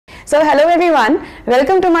So hello everyone,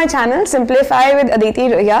 welcome to my channel Simplify with Aditi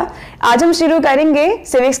Ruia। आज हम शुरू करेंगे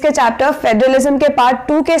सिविक्स के चैप्टर फेडरलिज्म के पार्ट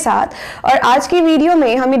 2 के साथ और आज की वीडियो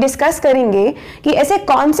में हम ये डिस्कस करेंगे कि ऐसे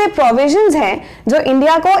कौन से प्रोविजंस हैं जो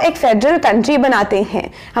इंडिया को एक फेडरल कंट्री बनाते हैं।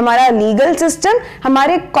 हमारा लीगल सिस्टम,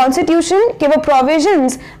 हमारे कॉन्स्टिट्यूशन के वो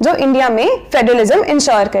प्रोविजंस जो इंडिया में फेडरलिज्म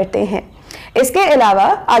इंश्योर करते हैं। इसके अलावा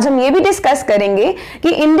आज हम ये भी डिस्कस करेंगे कि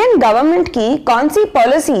इंडियन गवर्नमेंट की कौन सी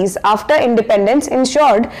policies after independence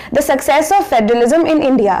insured the success of federalism in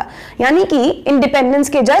India, यानी कि इंडिपेंडेंस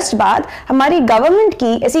के जस्ट बाद हमारी गवर्नमेंट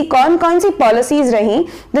की ऐसी कौन कौन सी पॉलिसीज रही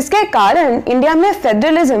जिसके कारण इंडिया में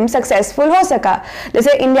फेडरलिज्म सक्सेसफुल हो सका,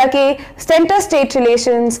 जैसे इंडिया के centre state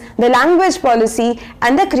relations, the language policy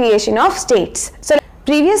and the creation of states.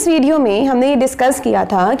 Previous video में हमने ये डिस्कस किया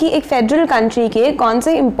था कि एक फेडरल कंट्री के कौन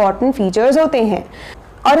से इंपॉर्टेंट फीचर्स होते हैं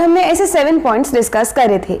और हमने ऐसे 7 पॉइंट्स डिस्कस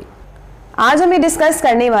करे थे। आज हम ये डिस्कस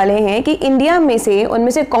करने वाले हैं कि इंडिया में से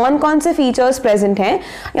उनमें से कौन कौन से फीचर्स प्रेजेंट हैं,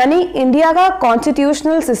 यानी इंडिया का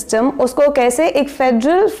कॉन्स्टिट्यूशनल सिस्टम उसको कैसे एक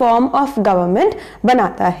फेडरल फॉर्म ऑफ गवर्नमेंट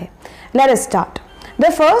बनाता है। Let us start. The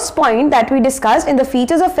first point that we discussed in the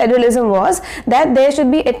features of federalism was that there should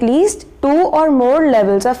be at least 2 or more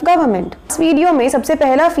levels of government। इस video में सबसे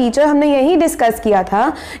पहला feature हमने यही discuss किया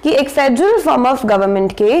था कि एक फेडरल फॉर्म ऑफ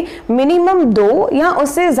गवर्नमेंट के मिनिमम 2 या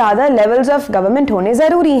उससे ज़्यादा लेवल्स ऑफ गवर्नमेंट होने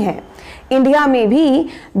ज़रूरी हैं। इंडिया में भी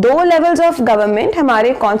 2 लेवल्स ऑफ गवर्नमेंट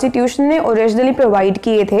हमारे कॉन्स्टिट्यूशन ने ओरिजिनली प्रोवाइड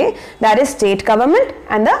किए थे, that is state government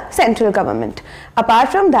and the central government. Apart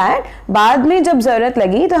from that बाद में जब जरूरत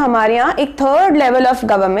लगी तो हमारे यहाँ एक थर्ड लेवल ऑफ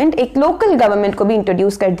गवर्नमेंट, एक लोकल गवर्नमेंट को भी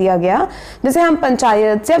इंट्रोड्यूस कर दिया गया, जिसे हम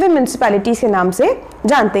पंचायत या फिर म्यूनिसिपैलिटीज के नाम से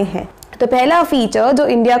जानते हैं। तो पहला फीचर जो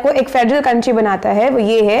इंडिया को एक फेडरल कंट्री बनाता है वो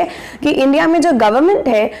ये है कि इंडिया में जो गवर्नमेंट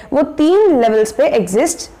है वो 3 लेवल्स पे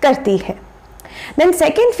एग्जिस्ट करती है। Then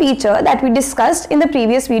second feature that we discussed in the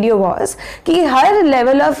previous video was कि हर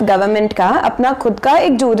level of government का अपना खुद का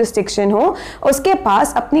एक jurisdiction हो, उसके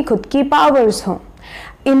पास अपनी खुद की powers हो।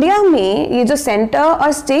 इंडिया में ये जो सेंटर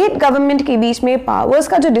और स्टेट गवर्नमेंट के बीच में पावर्स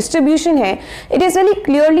का जो डिस्ट्रीब्यूशन है, it is very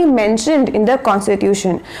clearly mentioned in the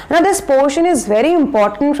constitution. Now this portion is very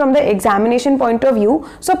important from the examination point of view,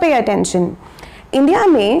 so pay attention. India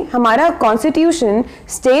में हमारा कॉन्स्टिट्यूशन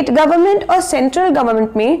स्टेट गवर्नमेंट और central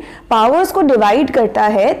government में powers को divide करता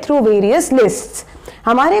है through various lists.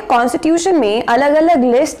 हमारे constitution में अलग अलग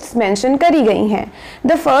लिस्ट्स मेंशन करी गई हैं।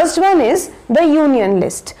 The first one is the union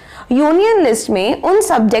list. Union list में उन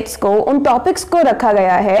सब्जेक्ट्स को, उन टॉपिक्स को रखा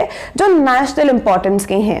गया है जो नेशनल इंपॉर्टेंस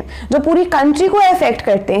के हैं, जो पूरी कंट्री को अफेक्ट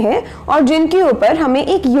करते हैं और जिनके ऊपर हमें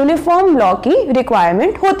एक यूनिफॉर्म लॉ की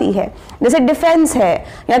रिक्वायरमेंट होती है, जैसे डिफेंस है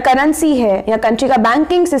या करेंसी है या कंट्री का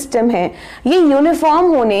बैंकिंग सिस्टम है। ये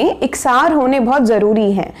यूनिफॉर्म होने, इकसार होने बहुत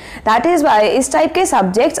ज़रूरी है। दैट इज़ वाई इस टाइप के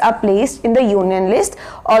subjects are placed in the union list.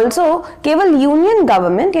 Also केवल यूनियन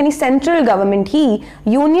गवर्नमेंट यानी सेंट्रल गवर्नमेंट ही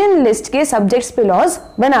यूनियन लिस्ट के सब्जेक्ट्स पे लॉज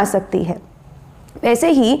बना सकती है। वैसे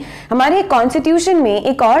ही हमारे कॉन्स्टिट्यूशन में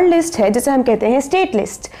एक और लिस्ट है जिसे हम कहते हैं स्टेट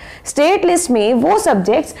लिस्ट। स्टेट लिस्ट में वो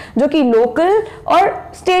सब्जेक्ट्स जो कि लोकल और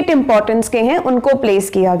स्टेट इंपॉर्टेंस के हैं उनको प्लेस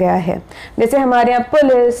किया गया है, जैसे हमारे यहाँ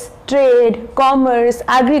पुलिस, ट्रेड, कॉमर्स,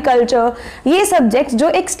 एग्रीकल्चर, ये सब्जेक्ट्स जो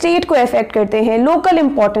एक स्टेट को अफेक्ट करते हैं, लोकल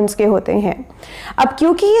इंपॉर्टेंस के होते हैं। अब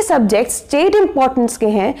क्योंकि ये सब्जेक्ट्स स्टेट इंपॉर्टेंस के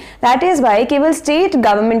हैं, दैट इज वाई केवल स्टेट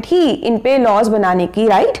गवर्नमेंट ही इन पे लॉज बनाने की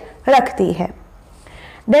राइट रखती है।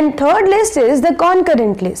 Then third list is the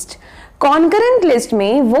concurrent list। Concurrent list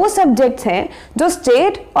में वो सब्जेक्ट्स हैं जो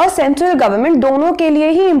स्टेट और सेंट्रल गवर्नमेंट दोनों के लिए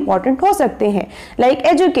ही इंपॉर्टेंट हो सकते हैं, लाइक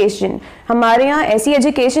एजुकेशन। हमारे यहाँ ऐसी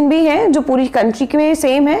एजुकेशन भी है जो पूरी कंट्री में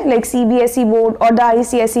सेम है, लाइक CBSE बोर्ड और the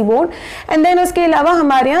ICSE board. And then उसके अलावा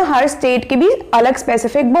हमारे यहाँ हर स्टेट के भी अलग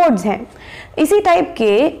स्पेसिफिक बोर्ड्स हैं। इसी टाइप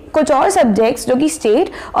के कुछ और सब्जेक्ट्स जो कि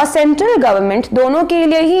स्टेट और सेंट्रल गवर्नमेंट दोनों के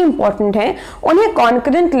लिए ही इंपॉर्टेंट हैं, उन्हें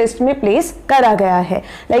कॉन्करेंट लिस्ट में प्लेस करा गया है,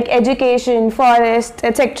 लाइक एजुकेशन, फॉरेस्ट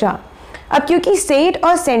एटसेट्रा। अब क्योंकि स्टेट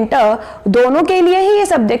और सेंटर दोनों के लिए ही ये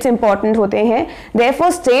सब्जेक्ट्स इंपॉर्टेंट होते हैं,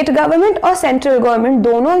 देयरफॉर स्टेट गवर्नमेंट और सेंट्रल गवर्नमेंट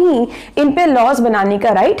दोनों ही इन पे लॉज बनाने का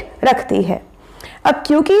राइट रखती है। अब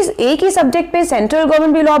क्योंकि एक ही सब्जेक्ट पे सेंट्रल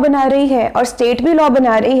गवर्नमेंट भी लॉ बना रही है और स्टेट भी लॉ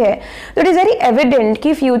बना रही है, तो इट इज़ वेरी एविडेंट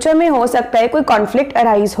कि फ्यूचर में हो सकता है कोई कॉन्फ्लिक्ट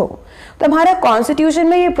अराइज हो। तो हमारा कॉन्स्टिट्यूशन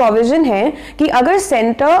में ये प्रोविजन है कि अगर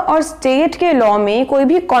सेंटर और स्टेट के लॉ में कोई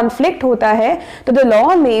भी कॉन्फ्लिक्ट होता है तो the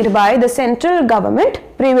law made by the central government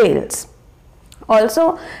prevails. Also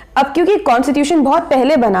अब क्योंकि कॉन्स्टिट्यूशन बहुत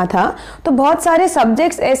पहले बना था तो बहुत सारे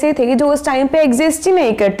सब्जेक्ट्स ऐसे थे जो उस टाइम पे एग्जिस्ट ही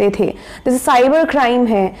नहीं करते थे, जैसे साइबर क्राइम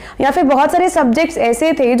है, या फिर बहुत सारे सब्जेक्ट्स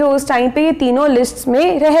ऐसे थे जो उस टाइम पे ये तीनों लिस्ट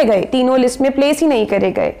में रह गए, तीनों लिस्ट में प्लेस ही नहीं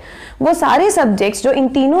करे गए। वो सारे सब्जेक्ट्स जो इन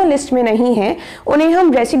तीनों लिस्ट में नहीं हैं उन्हें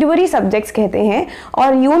हम रेसिडुअरी सब्जेक्ट्स कहते हैं,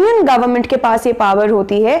 और यूनियन गवर्नमेंट के पास ये पावर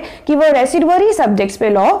होती है कि वो रेसिडुअरी सब्जेक्ट्स पे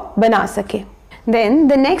लॉ बना सके। Then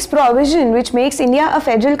the next provision which makes India a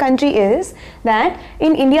federal country is that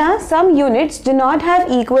in India some units do not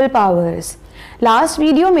have equal powers. Last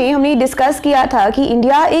video में हमने डिस्कस किया था कि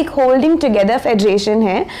इंडिया एक होल्डिंग टुगेदर फेडरेशन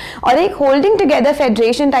है, और एक होल्डिंग टुगेदर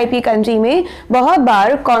फेडरेशन टाइप की कंट्री में बहुत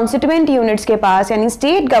बार कॉन्स्टिट्यूएंट यूनिट्स के पास यानी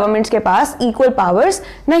स्टेट गवर्नमेंट्स के पास इक्वल पावर्स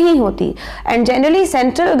नहीं होती, एंड जनरली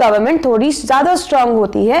सेंट्रल गवर्नमेंट थोड़ी ज़्यादा स्ट्रांग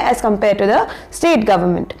होती है as compare to the state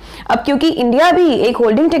government. अब क्योंकि इंडिया भी एक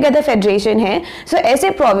होल्डिंग टुगेदर फेडरेशन है, सो ऐसे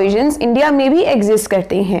प्रोविजंस इंडिया में भी एग्जिस्ट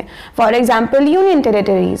करते हैं। For example union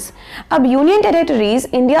territories. अब यूनियन टेरिटरीज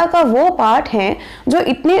इंडिया का वो पार्ट है जो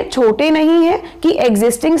इतने छोटे नहीं हैं कि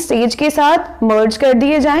एग्जिस्टिंग स्टेज के साथ मर्ज कर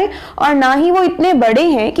दिए जाएं, और ना ही वो इतने बड़े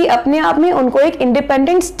हैं कि अपने आप में उनको एक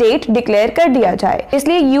इंडिपेंडेंट स्टेट डिक्लेयर कर दिया जाए।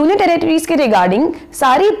 इसलिए यूनियन टेरिटरीज के रिगार्डिंग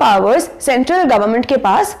सारी पावर्स सेंट्रल गवर्नमेंट के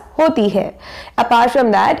पास होती है। अपार्ट फ्रॉम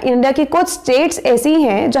दैट इंडिया की कुछ स्टेट्स ऐसी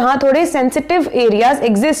हैं जहां थोड़े सेंसिटिव एरियाज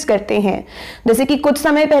एग्जिस्ट करते हैं, जैसे कि कुछ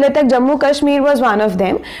समय पहले तक Jammu Kashmir was one of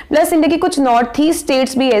them, plus India की कुछ नॉर्थ ईस्ट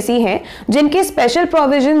स्टेट्स भी ऐसी हैं जिनके स्पेशल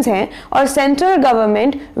प्रोविजंस हैं, और central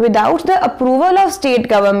government without the approval of state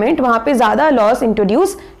government वहां पे ज्यादा लॉस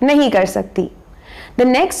इंट्रोड्यूस नहीं कर सकती। The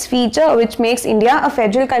next feature which makes India a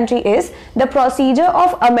federal country is the procedure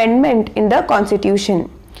of amendment in the constitution.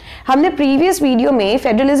 हमने प्रीवियस वीडियो में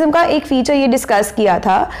फेडरलिज्म का एक फीचर ये डिस्कस किया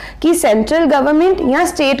था कि सेंट्रल गवर्नमेंट या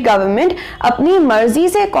स्टेट गवर्नमेंट अपनी मर्जी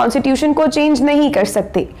से कॉन्स्टिट्यूशन को चेंज नहीं कर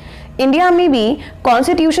सकते। इंडिया में भी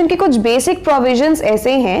कॉन्स्टिट्यूशन के कुछ बेसिक प्रोविजंस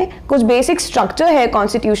ऐसे हैं, कुछ बेसिक स्ट्रक्चर है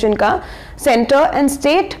कॉन्स्टिट्यूशन का, centre and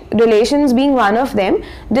state relations being one of them,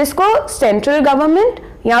 जिसको सेंट्रल गवर्नमेंट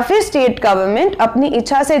या फिर स्टेट गवर्नमेंट अपनी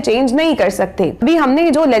इच्छा से चेंज नहीं कर सकते। अभी हमने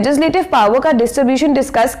जो लेजिस्लेटिव पावर का डिस्ट्रीब्यूशन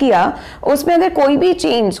डिस्कस किया, उसमें अगर कोई भी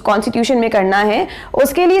चेंज कॉन्स्टिट्यूशन में करना है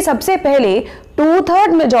उसके लिए सबसे पहले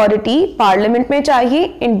 2/3 मेजॉरिटी पार्लियामेंट में चाहिए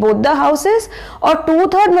इन बोथ द हाउसेस, और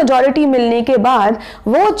 2/3 मेजॉरिटी मिलने के बाद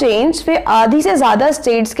वो चेंज फिर आधी से ज्यादा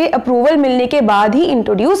स्टेट्स के अप्रूवल मिलने के बाद ही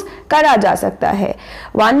इंट्रोड्यूस करा जा सकता है।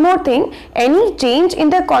 One more thing, any change in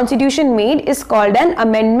the constitution made is called an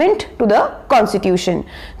amendment to the constitution.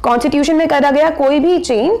 Constitution में करा गया कोई भी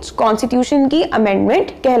चेंज कॉन्स्टिट्यूशन की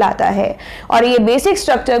अमेंडमेंट कहलाता है, और ये बेसिक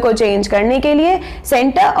स्ट्रक्चर को चेंज करने के लिए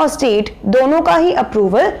सेंटर और स्टेट दोनों का ही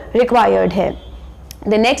अप्रूवल रिक्वायर्ड है।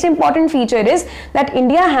 The next important feature is that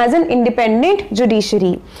India has an independent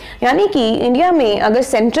judiciary, यानी कि इंडिया में अगर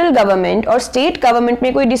सेंट्रल गवर्नमेंट और स्टेट गवर्नमेंट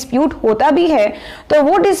में कोई डिस्प्यूट होता भी है तो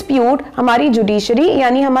वो डिस्प्यूट हमारी जुडिशरी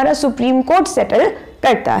यानी हमारा सुप्रीम कोर्ट सेटल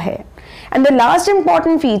करता है। And the last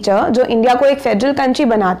important feature जो इंडिया को एक फेडरल कंट्री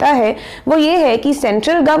बनाता है वो ये है कि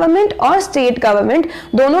सेंट्रल गवर्नमेंट और स्टेट गवर्नमेंट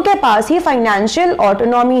दोनों के पास ही फाइनेंशियल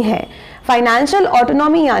ऑटोनॉमी है। फाइनेंशियल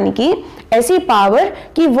ऑटोनॉमी यानी कि ऐसी पावर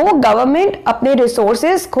कि वो गवर्नमेंट अपने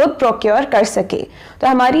रिसोर्सेज खुद प्रोक्योर कर सके। तो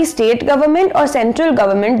हमारी स्टेट गवर्नमेंट और सेंट्रल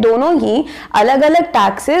गवर्नमेंट दोनों ही अलग अलग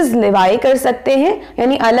टैक्सेस लिवाई कर सकते हैं,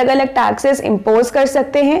 यानी अलग अलग टैक्सेस इंपोज कर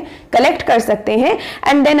सकते हैं, कलेक्ट कर सकते हैं,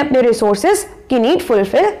 एंड देन अपने रिसोर्सेज की नीड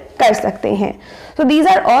फुलफिल कर सकते हैं। So these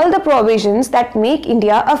are all the provisions that make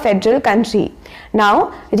India a federal country. Now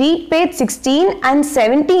read page 16 and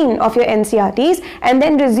 17 of your NCERTs and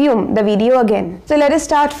then resume the video again. So let us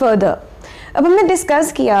start further. अब हमने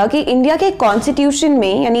discuss किया कि India के constitution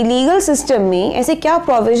में यानी legal system में ऐसे क्या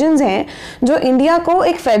प्रोविजंस हैं जो इंडिया को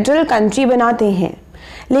एक फेडरल कंट्री बनाते हैं,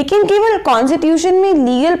 लेकिन केवल कॉन्स्टिट्यूशन में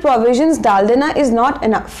लीगल प्रोविजंस डाल देना is not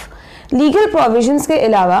enough. Legal provisions के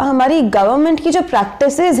अलावा हमारी गवर्नमेंट की जो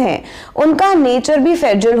प्रैक्टिसेस हैं उनका नेचर भी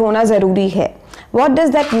फेडरल होना ज़रूरी है। What does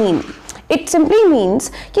that mean? It simply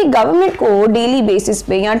means कि गवर्नमेंट को डेली बेसिस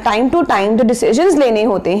पे या टाइम टू टाइम जो डिसीजंस लेने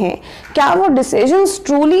होते हैं, क्या वो डिसीजंस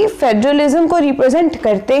ट्रूली फेडरलिज्म को रिप्रेजेंट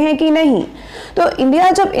करते हैं कि नहीं। तो इंडिया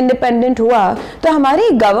जब इंडिपेंडेंट हुआ तो हमारी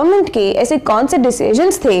गवर्नमेंट के ऐसे कौन से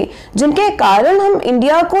डिसीजंस थे जिनके कारण हम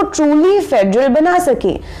इंडिया को ट्रूली फेडरल बना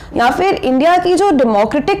सके, या फिर इंडिया की जो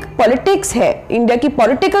डेमोक्रेटिक पॉलिटिक्स है, इंडिया की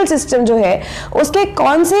पॉलिटिकल सिस्टम जो है उसके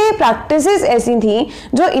कौन से प्रैक्टिसेस ऐसी थी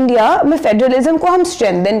जो इंडिया में फेडरलिज्म को हम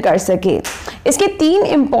स्ट्रेंथन कर सके। इसके 3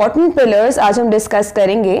 इंपॉर्टेंट पिलर्स आज हम डिस्कस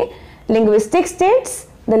करेंगे: linguistic states,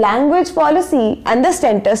 the language policy and the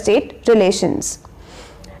centre state relations.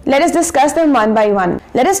 Let us discuss them one by one.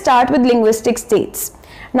 Let us start with linguistic states.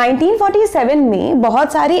 1947 में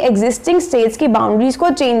बहुत सारी एग्जिस्टिंग स्टेट्स की बाउंड्रीज को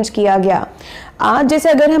चेंज किया गया। आज जैसे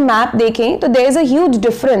अगर हम मैप देखें तो there is a huge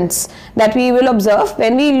difference that we will observe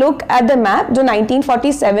when we look at the map जो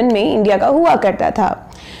 1947 में इंडिया का हुआ करता था।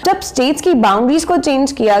 जब स्टेट्स की बाउंड्रीज को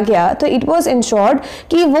चेंज किया गया तो इट वाज इंश्योर्ड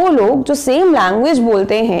कि वो लोग जो सेम लैंग्वेज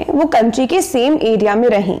बोलते हैं वो कंट्री के सेम एरिया में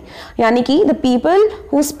रहें, यानी कि the people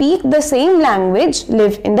who speak the same language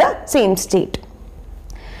live in the same state.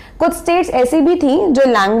 कुछ स्टेट्स ऐसी भी थी जो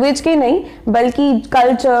लैंग्वेज के नहीं बल्कि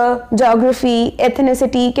कल्चर, ज्योग्राफी,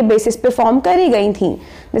 एथनिसिटी के बेसिस पे फॉर्म करी गई थी,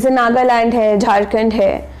 जैसे नागालैंड है, झारखंड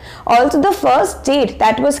है। Also the first state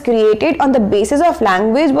that was created on the basis of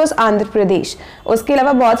language was Andhra Pradesh. उसके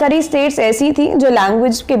अलावा बहुत सारी स्टेट्स ऐसी थी जो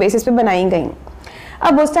लैंग्वेज के बेसिस पे बनाई गई।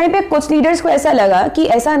 अब उस टाइम पे कुछ लीडर्स को ऐसा लगा कि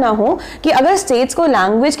ऐसा ना हो कि अगर स्टेट्स को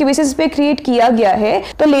लैंग्वेज के बेसिस पे क्रिएट किया गया है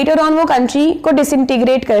तो लेटर ऑन वो कंट्री को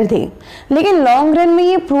डिसइंटीग्रेट कर दे। लेकिन लॉन्ग रन में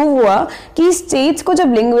ये प्रूव हुआ कि स्टेट्स को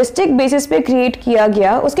जब लिंग्विस्टिक बेसिस पे क्रिएट किया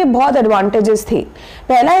गया उसके बहुत एडवांटेजेस थे।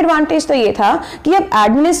 पहला एडवांटेज तो ये था कि अब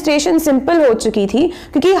एडमिनिस्ट्रेशन सिंपल हो चुकी थी,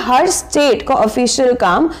 क्योंकि हर स्टेट का ऑफिशियल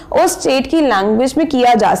काम उस स्टेट की लैंग्वेज में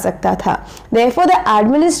किया जा सकता था। Therefore the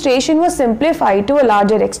administration was simplified to a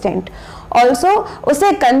larger extent. Also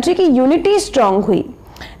उससे कंट्री की यूनिटी स्ट्रांग हुई।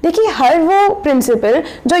 देखिए, हर वो प्रिंसिपल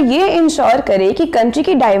जो ये इंश्योर करे कि कंट्री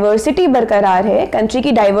की डाइवर्सिटी बरकरार है, कंट्री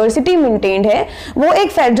की डाइवर्सिटी मेंटेन्ड है, वो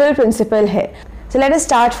एक फेडरल प्रिंसिपल है। So let us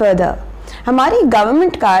start further. हमारी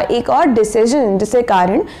गवर्नमेंट का एक और डिसीजन जिसके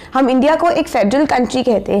कारण हम इंडिया को एक फेडरल कंट्री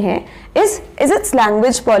कहते हैं इज इट्स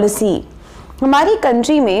लैंग्वेज पॉलिसी। हमारी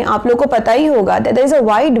कंट्री में आप लोगों को पता ही होगा that there is a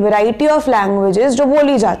wide variety of languages जो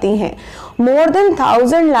बोली जाती हैं। मोर देन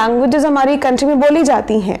 1000 लैंग्वेजेस हमारी कंट्री में बोली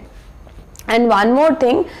जाती हैं। एंड वन मोर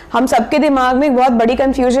थिंग, हम सबके दिमाग में एक बहुत बड़ी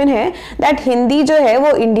कंफ्यूजन है दैट हिंदी जो है वो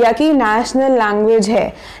इंडिया की नेशनल लैंग्वेज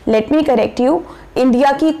है। Let me correct you,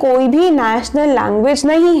 India की कोई भी नेशनल लैंग्वेज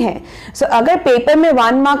नहीं है। सो अगर पेपर में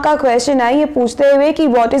 1 मार्क का क्वेश्चन आए ये पूछते हुए कि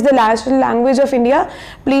what is the national language of India,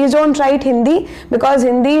 please don't write Hindi, because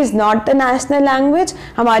Hindi is not the national language.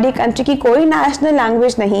 हमारी कंट्री की कोई नेशनल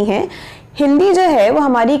लैंग्वेज नहीं है। हिंदी जो है वो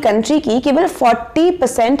हमारी कंट्री की केवल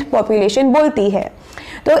 40% पॉपुलेशन बोलती है।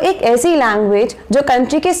 तो एक ऐसी लैंग्वेज जो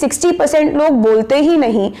कंट्री के 60% लोग बोलते ही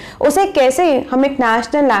नहीं, उसे कैसे हम एक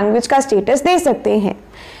नेशनल लैंग्वेज का स्टेटस दे सकते हैं।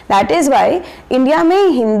 दैट इज वाई इंडिया में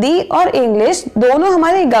हिंदी और इंग्लिश दोनों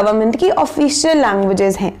हमारे गवर्नमेंट की ऑफिशियल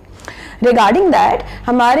लैंग्वेजेस हैं। रिगार्डिंग दैट,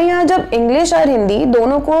 हमारे यहाँ जब इंग्लिश और हिंदी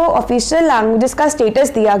दोनों को ऑफिशियल लैंग्वेजेस का स्टेटस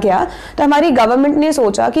दिया गया तो हमारी गवर्नमेंट ने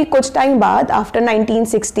सोचा कि कुछ टाइम बाद आफ्टर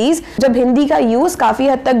 1960s जब हिंदी का यूज़ काफ़ी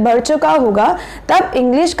हद तक बढ़ चुका होगा तब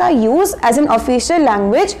इंग्लिश का use as an official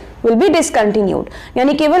language will be discontinued,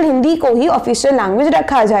 यानी केवल हिंदी को ही ऑफिशियल लैंग्वेज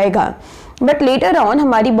रखा जाएगा। बट लेटर ऑन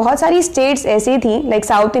हमारी बहुत सारी स्टेट्स ऐसी थी लाइक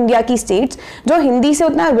साउथ इंडिया की स्टेट्स जो हिंदी से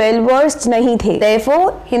उतना वेल वर्स्ड नहीं थे।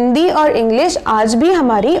 देयरफॉर हिंदी और इंग्लिश आज भी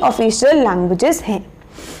हमारी ऑफिशियल लैंग्वेजेस हैं।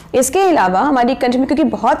 इसके अलावा हमारी कंट्री में क्योंकि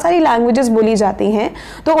बहुत सारी लैंग्वेजेस बोली जाती हैं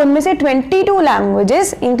तो उनमें से 22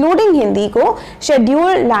 लैंग्वेजेस इंक्लूडिंग हिंदी को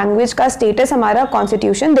शेड्यूल्ड लैंग्वेज का स्टेटस हमारा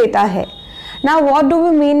कॉन्स्टिट्यूशन देता है। Now what do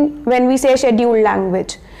we mean when we से शेड्यूल्ड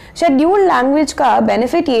लैंग्वेज? शेड्यूल्ड लैंग्वेज का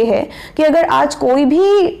बेनिफिट ये है कि अगर आज कोई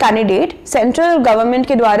भी कैंडिडेट सेंट्रल गवर्नमेंट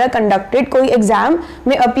के द्वारा कंडक्टेड कोई एग्जाम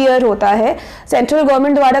में अपीयर होता है, सेंट्रल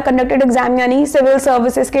गवर्नमेंट द्वारा कंडक्टेड एग्जाम यानी सिविल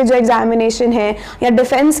सर्विसेज के जो एग्जामिनेशन है या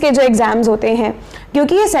डिफेंस के जो एग्जाम्स होते हैं,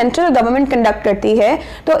 क्योंकि ये सेंट्रल गवर्नमेंट कंडक्ट करती है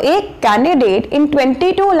तो एक कैंडिडेट इन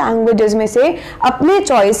 22 लैंग्वेजेस में से अपने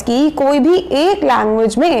चॉइस की कोई भी एक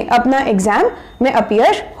लैंग्वेज में अपना एग्जाम में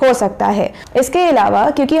अपीयर हो सकता है। इसके अलावा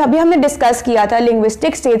क्योंकि अभी हमने डिस्कस किया था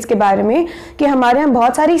लिंग्विस्टिक स्टेट्स के बारे में कि हमारे यहाँ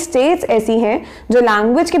बहुत सारी स्टेट्स ऐसी हैं जो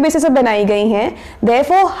लैंग्वेज के बेसिस पर बनाई गई हैं,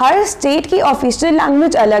 देयरफॉर हर स्टेट की ऑफिशियल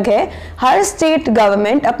लैंग्वेज अलग है। हर स्टेट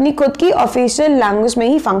गवर्नमेंट अपनी खुद की ऑफिशियल लैंग्वेज में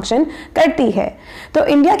ही फंक्शन करती है। तो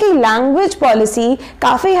इंडिया की लैंग्वेज पॉलिसी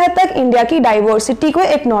काफ़ी हद तक इंडिया की डाइवर्सिटी को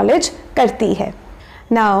एक्नॉलेज करती है।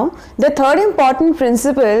 Now, the third important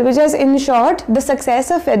principle which has ensured the success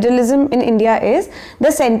of federalism in India is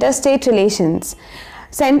the center-state relations.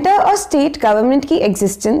 Centre और स्टेट गवर्नमेंट की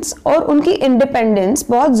एग्जिस्टेंस और उनकी इंडिपेंडेंस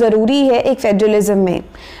बहुत ज़रूरी है एक फेडरलिज्म में।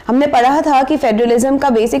 हमने पढ़ा था कि फेडरलिज्म का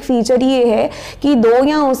बेसिक फीचर ये है कि 2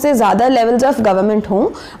 या उससे ज़्यादा लेवल्स ऑफ गवर्नमेंट हों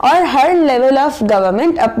और हर लेवल ऑफ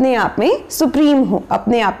गवर्नमेंट अपने आप में सुप्रीम हो,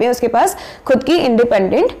 अपने आप में उसके पास खुद की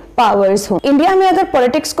इंडिपेंडेंट पावर्स हों। इंडिया में अगर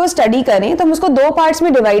पॉलिटिक्स को स्टडी करें तो हम उसको 2 पार्ट्स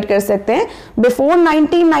में डिवाइड कर सकते हैं, before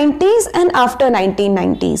 1990s and after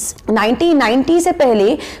 1990s। 1990 से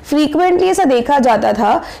पहले फ्रीक्वेंटली ऐसा देखा जाता था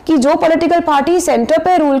था कि जो पॉलिटिकल पार्टी सेंटर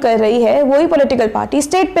पे रूल कर रही है वही पॉलिटिकल पार्टी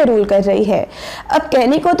स्टेट पे रूल कर रही है। अब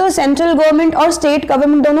कहने को तो सेंट्रल गवर्नमेंट और स्टेट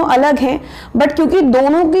गवर्नमेंट दोनों अलग हैं, बट क्योंकि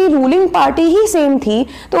दोनों की रूलिंग पार्टी ही सेम थी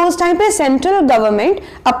तो उस टाइम पे सेंट्रल गवर्नमेंट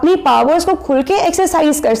अपनी पावर्स को खुल के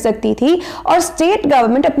एक्सरसाइज कर सकती थी और स्टेट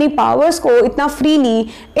गवर्नमेंट अपनी पावर्स को इतना फ्रीली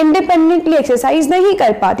इंडिपेंडेंटली एक्सरसाइज नहीं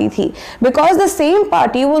कर पाती थी, because the same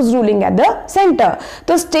party was ruling at the centre.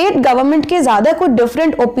 तो स्टेट गवर्नमेंट के ज्यादा कुछ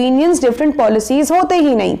डिफरेंट ओपिनियंस, डिफरेंट पॉलिसीज होते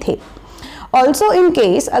ही नहीं थे। ऑल्सो इन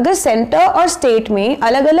केस अगर सेंटर और स्टेट में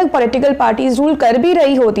अलग अलग पॉलिटिकल पार्टीज रूल कर भी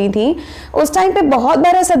रही होती थी, उस टाइम पे बहुत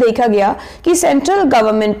बार ऐसा देखा गया कि सेंट्रल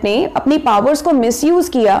गवर्नमेंट ने अपनी पावर्स को मिसयूज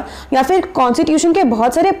किया या फिर कॉन्स्टिट्यूशन के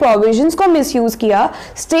बहुत सारे प्रोविजंस को मिसयूज किया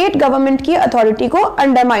स्टेट गवर्नमेंट की अथॉरिटी को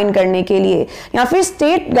अंडरमाइन करने के लिए या फिर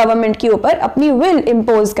स्टेट गवर्नमेंट के ऊपर अपनी विल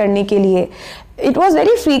इम्पोज करने के लिए। It was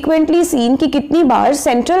very frequently scene कि कितनी बार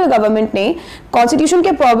सेंट्रल गवर्नमेंट ने कॉन्स्टिट्यूशन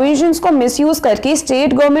के प्रोविजंस को मिसयूज करके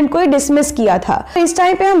स्टेट गवर्नमेंट को ही डिसमिस किया था। इस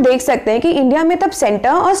टाइम पे हम देख सकते हैं कि इंडिया में तब सेंटर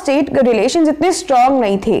और स्टेट रिलेशंस इतने स्ट्रांग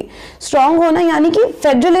नहीं थे। स्ट्रांग होना यानी कि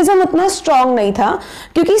फेडरलिज्म उतना स्ट्रांग नहीं था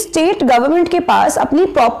क्योंकि स्टेट गवर्नमेंट के पास अपनी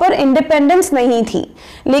प्रॉपर इंडिपेंडेंस नहीं थी।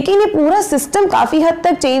 लेकिन ये पूरा सिस्टम काफी हद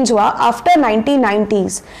तक चेंज हुआ आफ्टर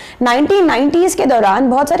 1990s। 1990s के दौरान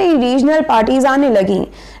बहुत सारी रीजनल पार्टीज आने लगी।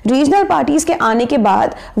 रीजनल पार्टीज के आने के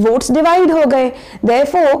बाद वोट्स डिवाइड हो गए।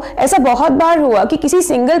 देयरफॉर ऐसा बहुत बार हुआ कि किसी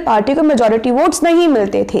सिंगल पार्टी को मेजॉरिटी वोट्स नहीं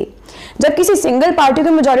मिलते थे। जब किसी सिंगल पार्टी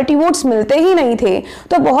को मेजॉरिटी वोट्स मिलते ही नहीं थे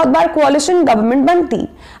तो बहुत बार कोalition गवर्नमेंट बनती।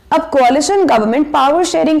 अब कोalition गवर्नमेंट पावर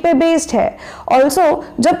शेयरिंग पे बेस्ड है। ऑल्सो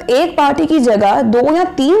जब एक पार्टी की जगह 2 या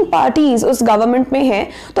 3 पार्टीज उस गवर्नमेंट में हैं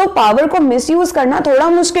तो पावर को मिसयूज करना थोड़ा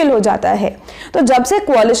मुश्किल हो जाता है। तो जब से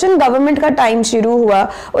कोalition गवर्नमेंट का टाइम शुरू हुआ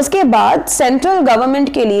उसके बाद सेंट्रल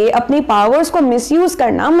गवर्नमेंट के लिए अपनी पावर्स को मिसयूज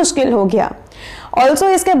करना मुश्किल हो गया। ऑल्सो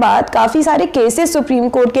इसके बाद काफी सारे केसेस सुप्रीम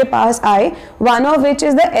कोर्ट के पास आए, one of which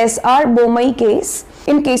is the SR Bommai case.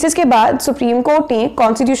 In cases के बाद सुप्रीम कोर्ट ने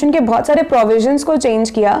कॉन्स्टिट्यूशन के बहुत सारे प्रोविजंस को चेंज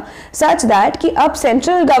किया सच दैट कि अब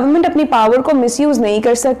सेंट्रल गवर्नमेंट अपनी पावर को मिसयूज नहीं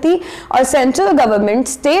कर सकती और सेंट्रल गवर्नमेंट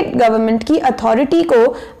स्टेट गवर्नमेंट की अथॉरिटी को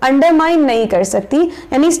अंडरमाइन नहीं कर सकती,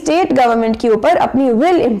 यानी स्टेट गवर्नमेंट के ऊपर अपनी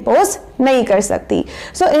विल इम्पोज नहीं कर सकती।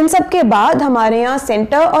 सो इन सब के बाद हमारे यहाँ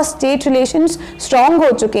सेंटर और स्टेट रिलेशंस स्ट्रॉन्ग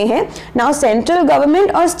हो चुके हैं। नाउ सेंट्रल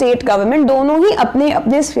गवर्नमेंट और स्टेट गवर्नमेंट दोनों ही अपने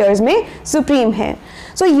अपने स्फीयर्स में सुप्रीम हैं।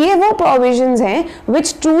 So ये वो provisions हैं which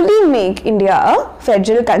truly make India a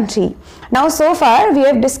federal country. Now so far we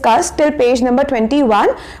have discussed till page number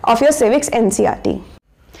 21 of your civics NCERT.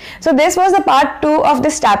 So this was the part 2 of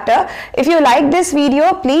this chapter. If you like this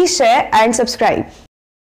video, please share and subscribe.